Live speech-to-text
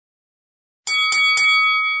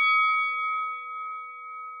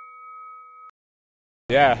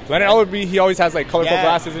Yeah, Leonard Ellerby, he always has like colorful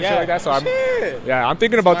glasses and shit like that. So I'm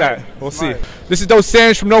thinking about that. We'll see. This is Dos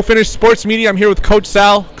Sands from No Finish Sports Media. I'm here with Coach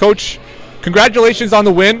Sal. Coach, congratulations on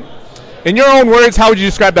the win. In your own words, how would you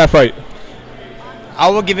describe that fight? I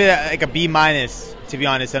will give it like a B-, to be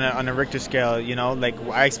honest, on a Richter scale. You know, like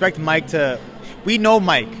I expect Mike to. We know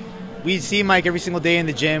Mike. We see Mike every single day in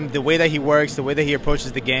the gym. The way that he works, the way that he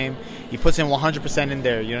approaches the game, he puts in 100% in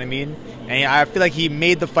there. You know what I mean? And I feel like he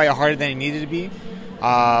made the fight harder than it needed to be.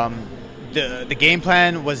 The game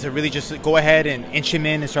plan was to really just go ahead and inch him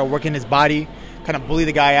in and start working his body, kind of bully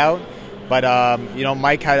the guy out. But you know,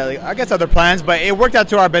 Mike had, I guess, other plans, but it worked out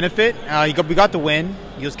to our benefit. We got the win.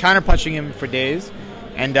 He was counter punching him for days,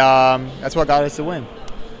 and that's what got us the win.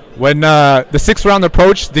 When the 6th round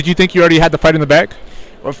approached, did you think you already had the fight in the bag?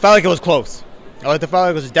 Well, it felt like it was close. It felt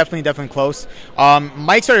like it was definitely close.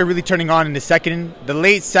 Mike started really turning on in the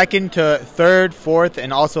late second to third, fourth,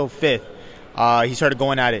 and also fifth. He started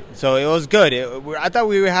going at it, so it was good. I thought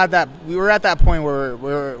we were at that point where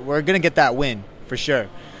we're gonna get that win for sure.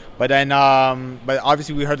 But then, but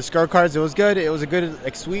obviously we heard the scorecards. It was good. It was a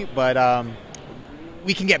good sweep, but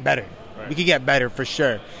we can get better. Right. We can get better for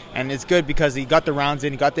sure, and it's good because he got the rounds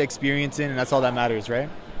in, he got the experience in, and that's all that matters, right?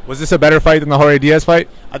 Was this a better fight than the Jorge Diaz fight?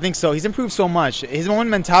 I think so. He's improved so much. His own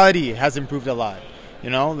mentality has improved a lot. You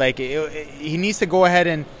know, like he needs to go ahead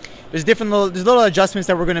and there's little adjustments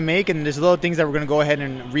that we're going to make, and there's little things that we're going to go ahead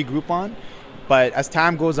and regroup on. But as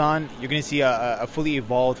time goes on, you're going to see a fully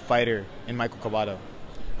evolved fighter in Michael Cabato.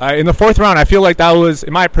 In the 4th round, I feel like that was,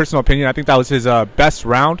 in my personal opinion, I think that was his best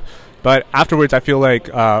round. But afterwards, I feel like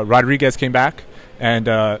Rodriguez came back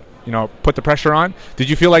and you know, put the pressure on. Did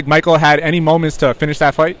you feel like Michael had any moments to finish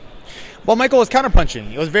that fight? Well, Michael was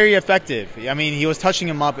counterpunching. It was very effective. I mean, he was touching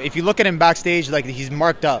him up. If you look at him backstage, like, he's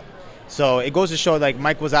marked up. So it goes to show, like,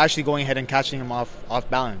 Mike was actually going ahead and catching him off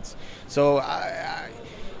balance. So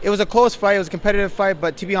it was a close fight. It was a competitive fight.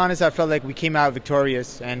 But to be honest, I felt like we came out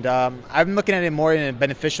victorious. And I'm looking at it more in a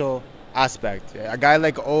beneficial aspect. A guy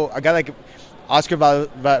like Oscar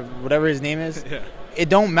whatever his name is. Yeah. It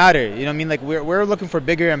don't matter, you know what I mean? Like, we're looking for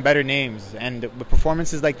bigger and better names, and with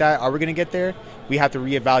performances like that, are we gonna get there? We have to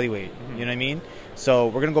reevaluate. You know what I mean? So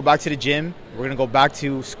we're gonna go back to the gym. We're gonna go back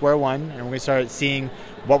to square one, and we're gonna start seeing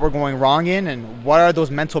what we're going wrong in, and what are those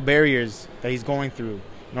mental barriers that he's going through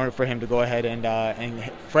in order for him to go ahead and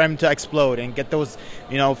for him to explode and get those,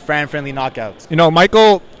 you know, fan-friendly knockouts. You know,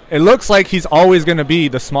 Michael, it looks like he's always gonna be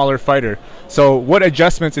the smaller fighter. So what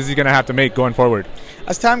adjustments is he gonna have to make going forward?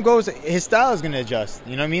 As time goes, his style is going to adjust.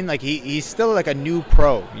 You know what I mean? Like, he's still like a new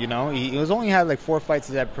pro, you know? He was only had like 4 fights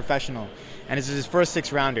as a professional, and this is his first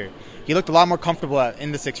 6-rounder. He looked a lot more comfortable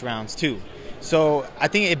in the 6 rounds too. So I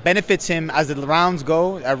think it benefits him as the rounds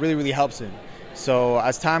go. That really helps him. So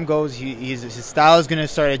as time goes, his style is going to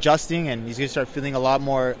start adjusting, and he's going to start feeling a lot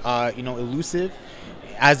more, you know, elusive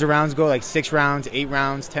as the rounds go, like 6 rounds, 8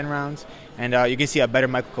 rounds, 10 rounds. And you're going to see a better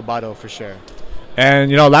Michael Cabato for sure.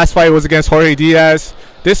 And, you know, last fight was against Jorge Diaz.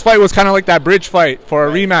 This fight was kind of like that bridge fight for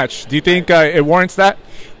a rematch. Do you think it warrants that?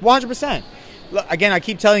 100%. Look, again, I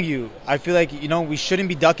keep telling you, I feel like, you know, we shouldn't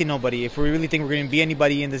be ducking nobody. If we really think we're going to be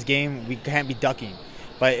anybody in this game, we can't be ducking.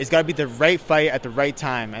 But it's got to be the right fight at the right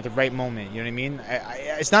time, at the right moment. You know what I mean?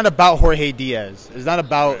 It's not about Jorge Diaz. It's not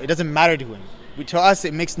about, it doesn't matter to him. To us,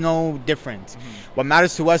 it makes no difference. What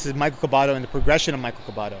matters to us is Michael Cabato and the progression of Michael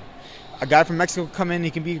Cabato. A guy from Mexico come in,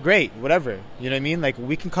 he can be great, whatever. You know what I mean? Like,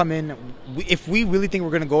 we can come in, if we really think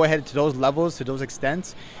we're going to go ahead to those levels, to those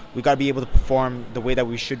extents, we got to be able to perform the way that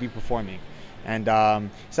we should be performing. And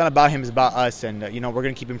it's not about him, it's about us. And, you know, we're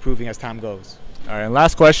going to keep improving as time goes. All right, and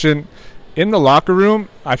last question. In the locker room,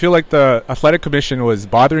 I feel like the athletic commission was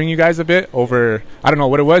bothering you guys a bit over, I don't know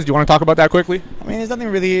what it was. Do you want to talk about that quickly? I mean, there's nothing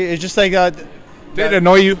really, it's just like... Did it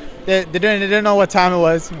annoy you? They didn't know what time it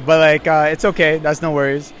was, but, like, it's okay. That's no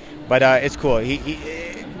worries. But it's cool.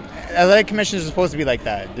 Athletic commissions are supposed to be like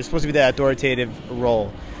that. They're supposed to be the authoritative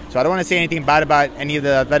role. So I don't want to say anything bad about any of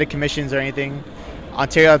the athletic commissions or anything.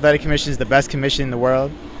 Ontario Athletic Commission is the best commission in the world.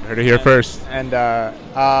 Heard it here first. And yeah,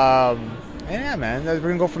 man, we're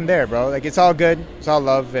gonna go from there, bro. Like, it's all good. It's all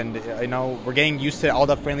love, and you know, we're getting used to all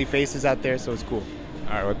the friendly faces out there, so it's cool.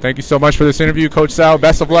 All right, well, thank you so much for this interview, Coach Sal.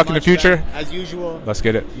 Best of luck in the future. As usual. Let's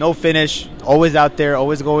get it. No finish. Always out there.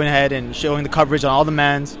 Always going ahead and showing the coverage on all the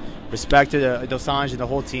mans. Respect to Dos Sands and the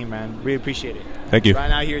whole team, man. Really appreciate it. Thank you. Right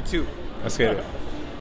now here too. Let's get it.